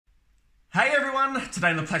Hey everyone!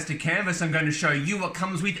 Today on the plastic canvas I'm going to show you what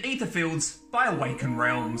comes with Etherfields by Awaken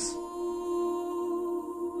Realms.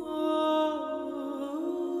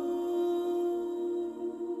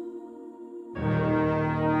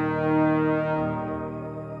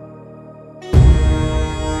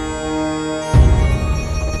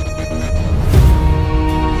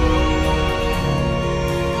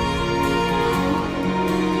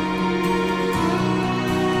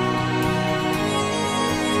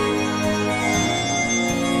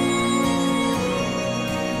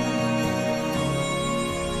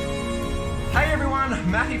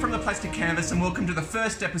 Matty from the Plastic Canvas, and welcome to the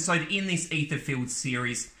first episode in this Etherfields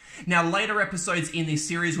series. Now, later episodes in this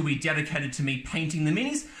series will be dedicated to me painting the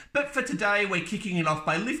minis, but for today we're kicking it off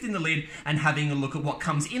by lifting the lid and having a look at what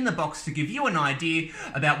comes in the box to give you an idea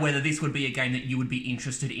about whether this would be a game that you would be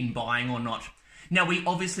interested in buying or not. Now, we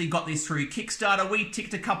obviously got this through Kickstarter. We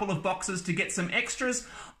ticked a couple of boxes to get some extras.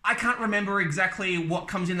 I can't remember exactly what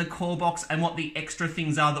comes in the core box and what the extra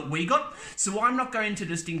things are that we got, so I'm not going to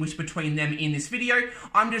distinguish between them in this video.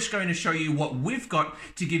 I'm just going to show you what we've got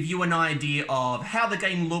to give you an idea of how the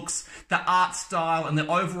game looks, the art style, and the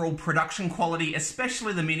overall production quality,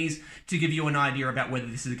 especially the minis, to give you an idea about whether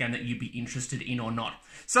this is a game that you'd be interested in or not.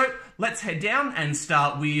 So let's head down and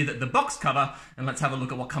start with the box cover, and let's have a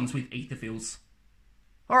look at what comes with Etherfields.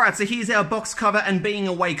 Alright, so here's our box cover, and being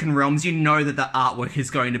Awaken Realms, you know that the artwork is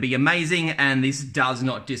going to be amazing, and this does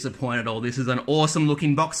not disappoint at all. This is an awesome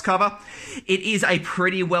looking box cover. It is a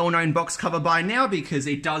pretty well-known box cover by now because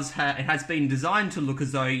it has been designed to look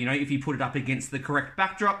as though, you know, if you put it up against the correct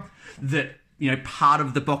backdrop, that, you know, part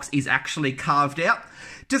of the box is actually carved out.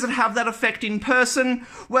 Does it have that effect in person?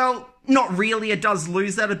 Well, not really. It does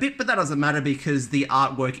lose that a bit, but that doesn't matter because the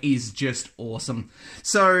artwork is just awesome.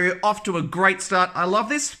 So, off to a great start. I love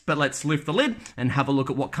this, but let's lift the lid and have a look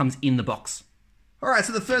at what comes in the box. Alright,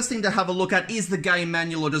 so the first thing to have a look at is the game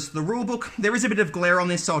manual or just the rulebook. There is a bit of glare on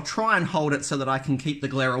this, so I'll try and hold it so that I can keep the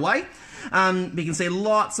glare away. You can see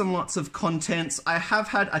lots and lots of contents. I have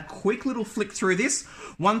had a quick little flick through this.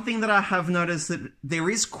 One thing that I have noticed that there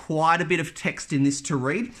is quite a bit of text in this to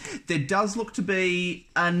read. There does look to be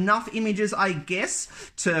enough images, I guess,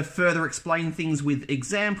 to further explain things with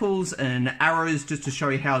examples and arrows just to show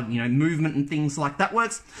you how, you know, movement and things like that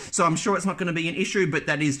works. So I'm sure it's not going to be an issue, but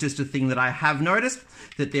that is just a thing that I have noticed,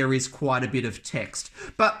 that there is quite a bit of text.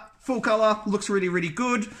 But full colour, looks really, really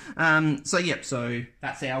good. So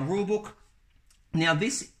that's our rule book. Now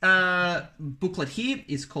this booklet here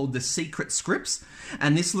is called The Secret Scripts,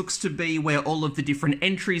 and this looks to be where all of the different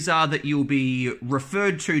entries are that you'll be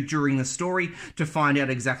referred to during the story to find out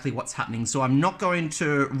exactly what's happening. So I'm not going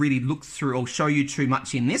to really look through or show you too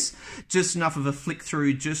much in this, just enough of a flick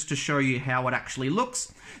through just to show you how it actually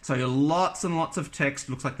looks. So lots and lots of text,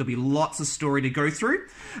 looks like there'll be lots of story to go through.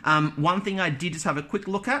 One thing I did just have a quick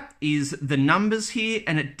look at is the numbers here,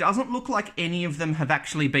 and it doesn't look like any of them have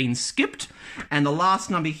actually been skipped. And the last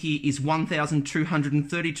number here is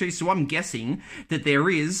 1,232, so I'm guessing that there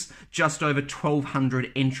is just over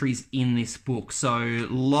 1,200 entries in this book. So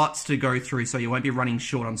lots to go through, so you won't be running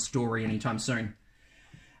short on story anytime soon.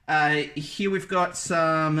 Here we've got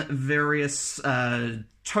some various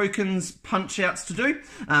tokens, punch-outs to do.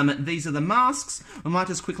 These are the masks. I might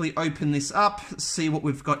just quickly open this up, see what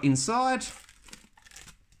we've got inside.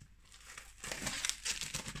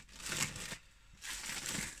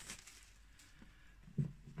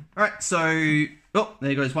 Alright, so, oh,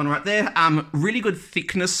 there goes one right there. Really good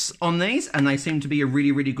thickness on these, and they seem to be a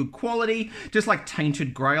really, really good quality. Just like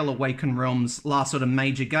Tainted Grail, Awaken Realms' last sort of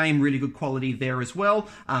major game, really good quality there as well.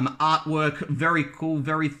 Artwork, very cool,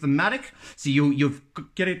 very thematic. So you'll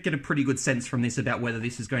get a pretty good sense from this about whether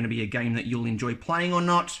this is going to be a game that you'll enjoy playing or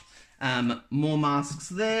not. More masks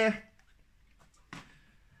there.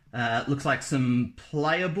 Looks like some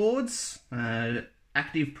player boards.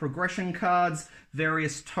 Active progression cards,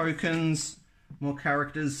 various tokens, more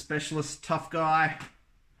characters, specialist, tough guy.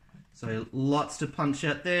 So lots to punch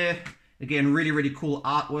out there. Again, really, really cool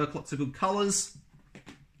artwork, lots of good colours.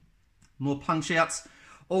 More punch outs,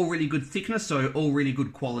 all really good thickness, so all really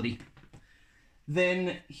good quality.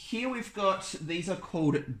 Then here we've got, these are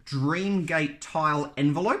called Dreamgate tile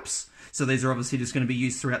envelopes. So these are obviously just going to be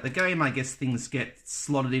used throughout the game. I guess things get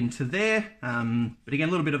slotted into there. But again,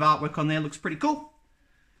 a little bit of artwork on there, looks pretty cool.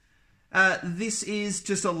 This is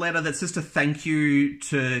just a letter that's just a thank you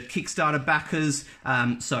to Kickstarter backers.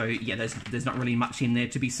 So yeah, there's not really much in there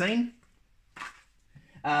to be seen.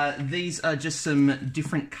 These are just some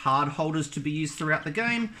different card holders to be used throughout the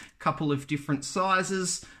game. A couple of different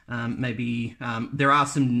sizes. There are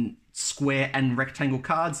some square and rectangle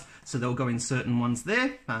cards, so they'll go in certain ones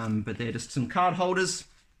there. But they're just some card holders.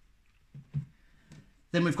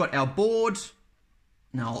 Then we've got our board.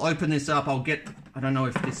 Now I'll open this up. I don't know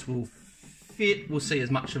if this will fit. We'll see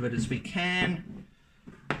as much of it as we can.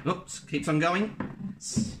 Oops, keeps on going.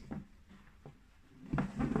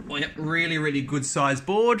 Oh, yep, really, really good size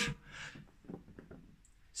board.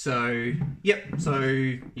 So, yep, so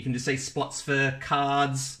you can just see spots for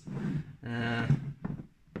cards.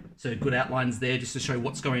 So good outlines there just to show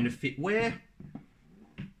what's going to fit where.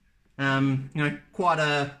 You know, quite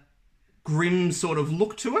a grim sort of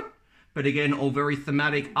look to it. But again, all very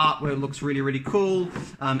thematic. Artwork looks really, really cool.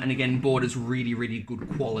 And again, board is really, really good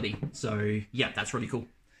quality. So, yeah, that's really cool.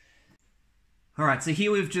 Alright, so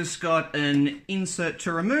here we've just got an insert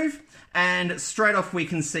to remove, and straight off we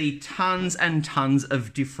can see tons and tons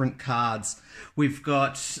of different cards. We've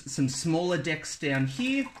got some smaller decks down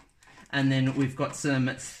here, and then we've got some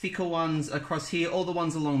thicker ones across here. All the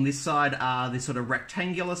ones along this side are this sort of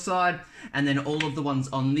rectangular side, and then all of the ones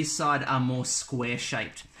on this side are more square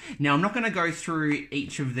shaped. Now, I'm not going to go through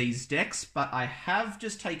each of these decks, but I have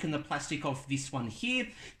just taken the plastic off this one here,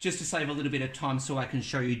 just to save a little bit of time so I can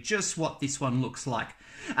show you just what this one looks like.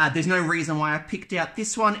 There's no reason why I picked out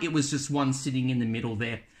this one, it was just one sitting in the middle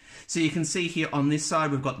there. So you can see here on this side,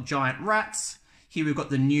 we've got giant rats. Here we've got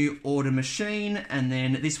the new order machine, and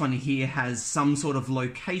then this one here has some sort of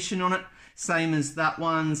location on it. Same as that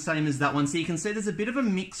one, same as that one. So you can see there's a bit of a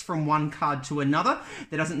mix from one card to another.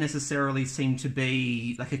 There doesn't necessarily seem to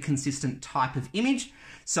be like a consistent type of image.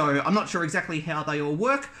 So I'm not sure exactly how they all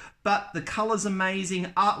work, but the color's amazing,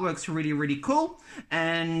 artwork's really, really cool,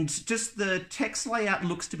 and just the text layout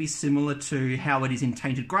looks to be similar to how it is in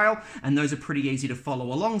Tainted Grail, and those are pretty easy to follow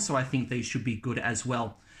along, so I think these should be good as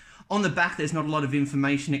well. On the back, there's not a lot of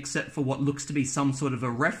information except for what looks to be some sort of a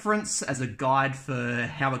reference as a guide for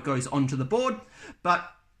how it goes onto the board. But,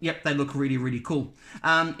 yep, they look really, really cool.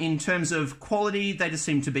 In terms of quality, they just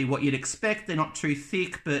seem to be what you'd expect. They're not too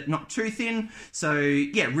thick, but not too thin. So,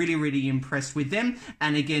 yeah, really, really impressed with them.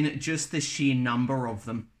 And again, just the sheer number of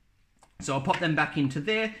them. So I'll pop them back into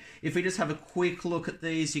there. If we just have a quick look at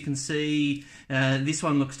these, you can see this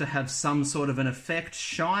one looks to have some sort of an effect.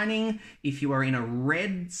 Shining, if you are in a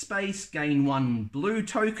red space, gain 1 blue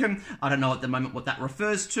token. I don't know at the moment what that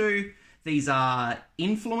refers to. These are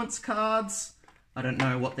influence cards. I don't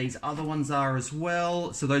know what these other ones are as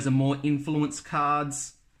well. So those are more influence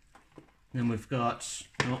cards. Then we've got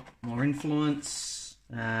more influence.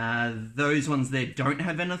 Those ones there don't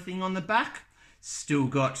have anything on the back. Still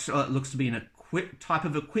got, it looks to be an type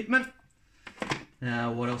of equipment.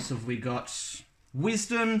 What else have we got?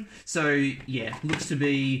 Wisdom. So, yeah, looks to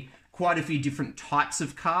be quite a few different types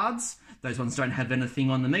of cards. Those ones don't have anything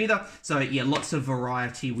on them either. So, yeah, lots of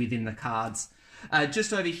variety within the cards.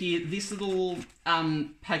 Just over here, this little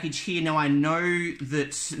package here. Now, I know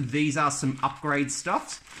that these are some upgrade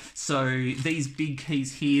stuff. So these big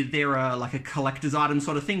keys here, they're like a collector's item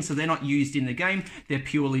sort of thing. So they're not used in the game. They're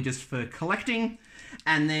purely just for collecting.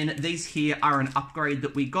 And then these here are an upgrade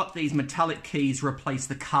that we got. These metallic keys replace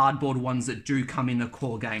the cardboard ones that do come in the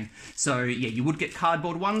core game. So yeah, you would get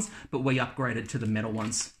cardboard ones, but we upgraded to the metal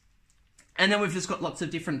ones. And then we've just got lots of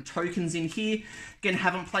different tokens in here. Again,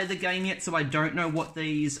 haven't played the game yet, so I don't know what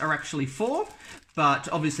these are actually for. But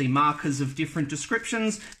obviously markers of different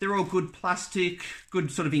descriptions. They're all good plastic,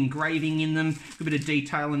 good sort of engraving in them, a bit of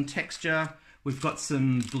detail and texture. We've got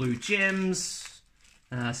some blue gems,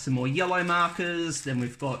 some more yellow markers. Then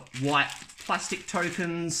we've got white plastic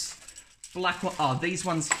tokens, black one. Oh, these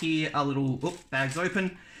ones here are little, bags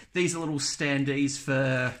open. These are little standees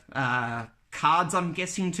for cards, I'm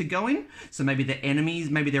guessing, to go in. So maybe they're enemies.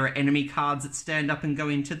 Maybe there are enemy cards that stand up and go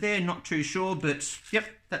into there. Not too sure, but yep,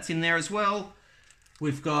 that's in there as well.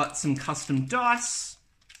 We've got some custom dice.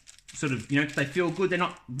 Sort of, you know, they feel good. They're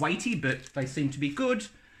not weighty, but they seem to be good.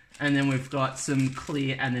 And then we've got some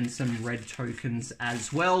clear and then some red tokens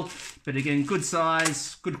as well. But again, good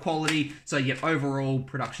size, good quality. So yeah, overall,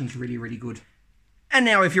 production's really, really good. And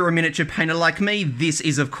now if you're a miniature painter like me, this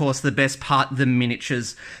is of course the best part, the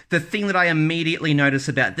miniatures. The thing that I immediately notice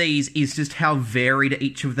about these is just how varied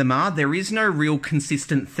each of them are. There is no real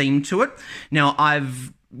consistent theme to it. Now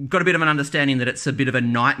I've got a bit of an understanding that it's a bit of a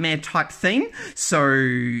nightmare type theme. So,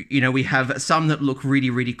 you know, we have some that look really,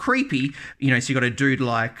 really creepy. You know, so you got a dude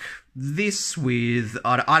like this with,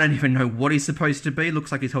 I don't even know what he's supposed to be.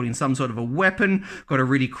 Looks like he's holding some sort of a weapon. Got a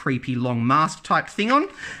really creepy long mask type thing on.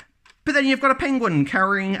 But then you've got a penguin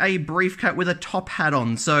carrying a briefcase with a top hat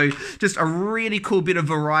on. So just a really cool bit of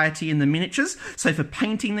variety in the miniatures. So for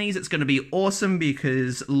painting these, it's going to be awesome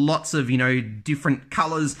because lots of, different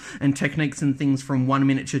colours and techniques and things from one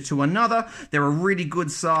miniature to another. They're a really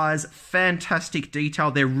good size, fantastic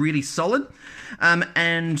detail. They're really solid.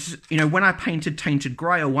 And when I painted Tainted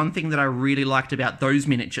Grail, one thing that I really liked about those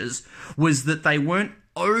miniatures was that they weren't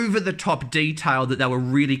over the top detail that they were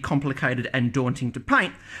really complicated and daunting to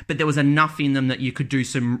paint, but there was enough in them that you could do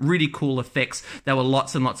some really cool effects. They were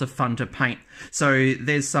lots and lots of fun to paint. So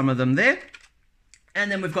there's some of them there.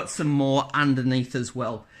 And then we've got some more underneath as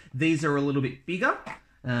well. These are a little bit bigger.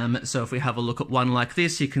 So if we have a look at one like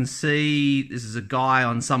this, you can see this is a guy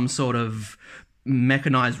on some sort of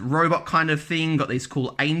mechanized robot kind of thing, got these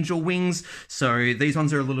cool angel wings. So these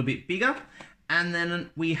ones are a little bit bigger. And then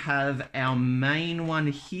we have our main one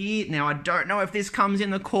here. Now, I don't know if this comes in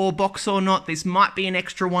the core box or not. This might be an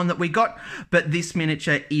extra one that we got, but this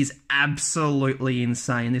miniature is absolutely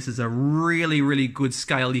insane. This is a really, really good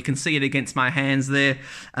scale. You can see it against my hands there.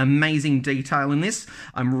 Amazing detail in this.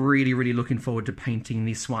 I'm really, really looking forward to painting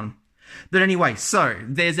this one. But anyway, so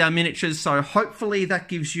there's our miniatures. So hopefully that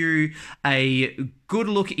gives you a good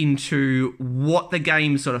look into what the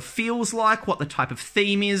game sort of feels like, what the type of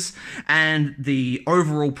theme is, and the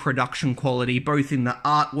overall production quality, both in the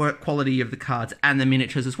artwork quality of the cards and the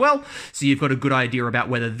miniatures as well. So you've got a good idea about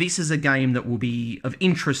whether this is a game that will be of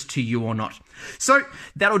interest to you or not. So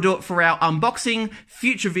that'll do it for our unboxing.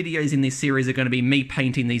 Future videos in this series are going to be me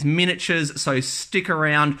painting these miniatures, so stick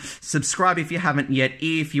around, subscribe if you haven't yet,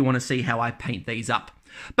 if you want to see how I paint these up.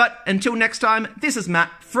 But until next time, this is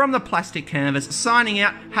Matt from the Plastic Canvas signing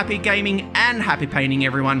out. Happy gaming and happy painting,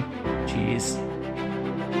 everyone. Cheers.